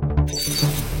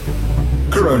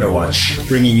Corona Watch,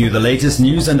 bringing you the latest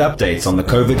news and updates on the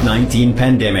COVID-19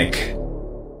 pandemic.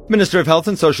 Minister of Health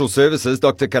and Social Services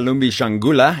Dr. Kalumbi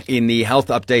Shangula, in the health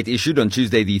update issued on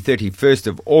Tuesday the 31st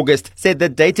of August, said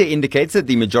that data indicates that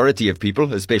the majority of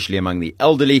people, especially among the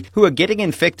elderly, who are getting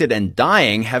infected and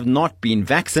dying have not been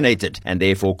vaccinated, and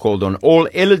therefore called on all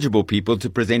eligible people to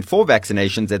present for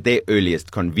vaccinations at their earliest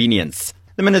convenience.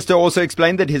 The minister also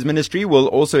explained that his ministry will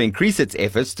also increase its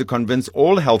efforts to convince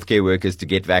all healthcare workers to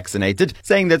get vaccinated,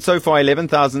 saying that so far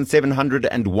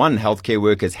 11,701 healthcare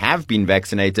workers have been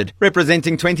vaccinated,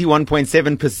 representing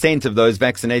 21.7% of those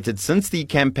vaccinated since the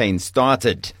campaign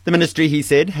started. The ministry, he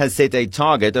said, has set a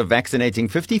target of vaccinating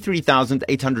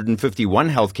 53,851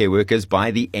 healthcare workers by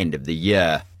the end of the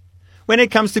year. When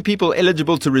it comes to people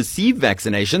eligible to receive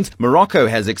vaccinations, Morocco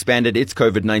has expanded its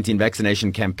COVID-19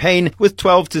 vaccination campaign, with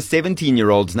 12 to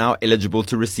 17-year-olds now eligible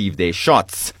to receive their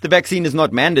shots. The vaccine is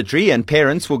not mandatory and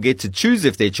parents will get to choose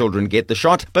if their children get the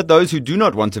shot, but those who do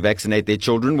not want to vaccinate their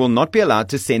children will not be allowed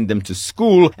to send them to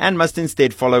school and must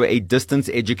instead follow a distance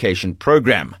education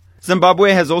program.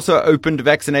 Zimbabwe has also opened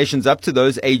vaccinations up to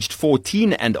those aged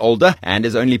 14 and older and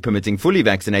is only permitting fully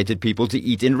vaccinated people to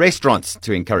eat in restaurants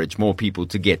to encourage more people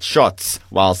to get shots.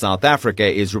 While South Africa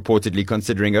is reportedly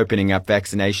considering opening up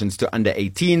vaccinations to under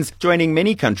 18s, joining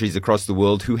many countries across the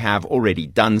world who have already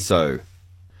done so.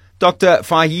 Dr.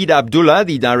 Fahid Abdullah,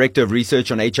 the Director of Research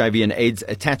on HIV and AIDS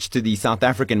attached to the South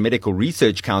African Medical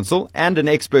Research Council and an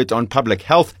expert on public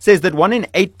health, says that 1 in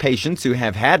 8 patients who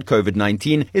have had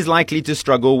COVID-19 is likely to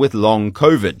struggle with long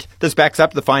COVID. This backs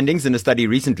up the findings in a study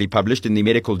recently published in the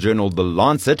medical journal The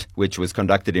Lancet, which was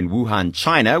conducted in Wuhan,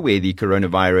 China, where the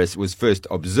coronavirus was first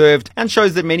observed, and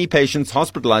shows that many patients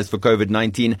hospitalized for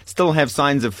COVID-19 still have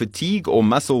signs of fatigue or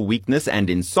muscle weakness and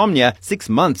insomnia 6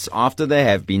 months after they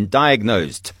have been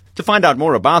diagnosed. To find out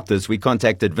more about this, we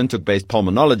contacted Windhoek-based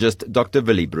pulmonologist Dr.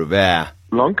 Willie Bruver.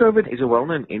 Long COVID is a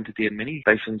well-known entity and many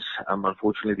patients,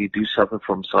 unfortunately, do suffer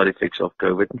from side effects of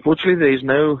COVID. Unfortunately, there is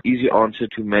no easy answer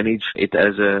to manage it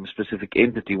as a specific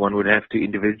entity. One would have to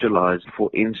individualize. For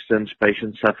instance,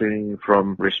 patients suffering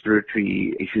from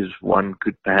respiratory issues, one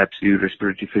could perhaps do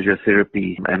respiratory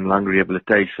physiotherapy and lung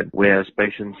rehabilitation, whereas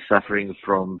patients suffering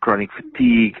from chronic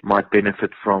fatigue might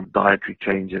benefit from dietary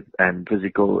change and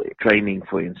physical training,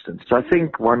 for instance. So I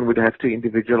think one would have to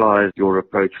individualize your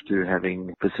approach to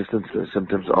having persistent symptoms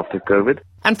after COVID.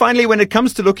 And finally, when it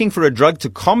comes to looking for a drug to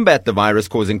combat the virus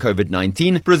causing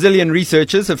COVID-19, Brazilian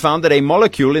researchers have found that a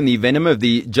molecule in the venom of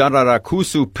the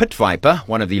jararacuçu pit viper,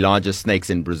 one of the largest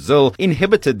snakes in Brazil,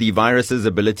 inhibited the virus's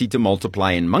ability to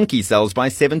multiply in monkey cells by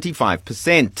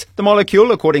 75%. The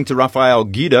molecule, according to Rafael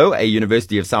Guido, a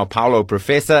University of Sao Paulo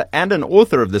professor and an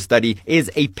author of the study, is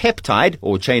a peptide,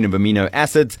 or chain of amino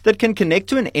acids, that can connect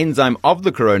to an enzyme of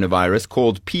the coronavirus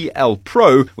called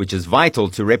PL-PRO, which is vital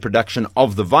to reproduction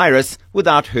of the virus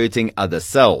without hurting other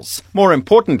cells. More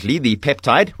importantly, the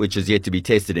peptide, which is yet to be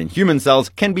tested in human cells,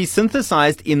 can be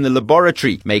synthesized in the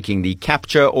laboratory, making the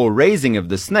capture or raising of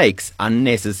the snakes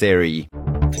unnecessary.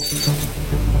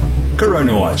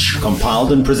 Corona Watch,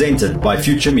 compiled and presented by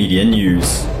Future Media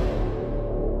News.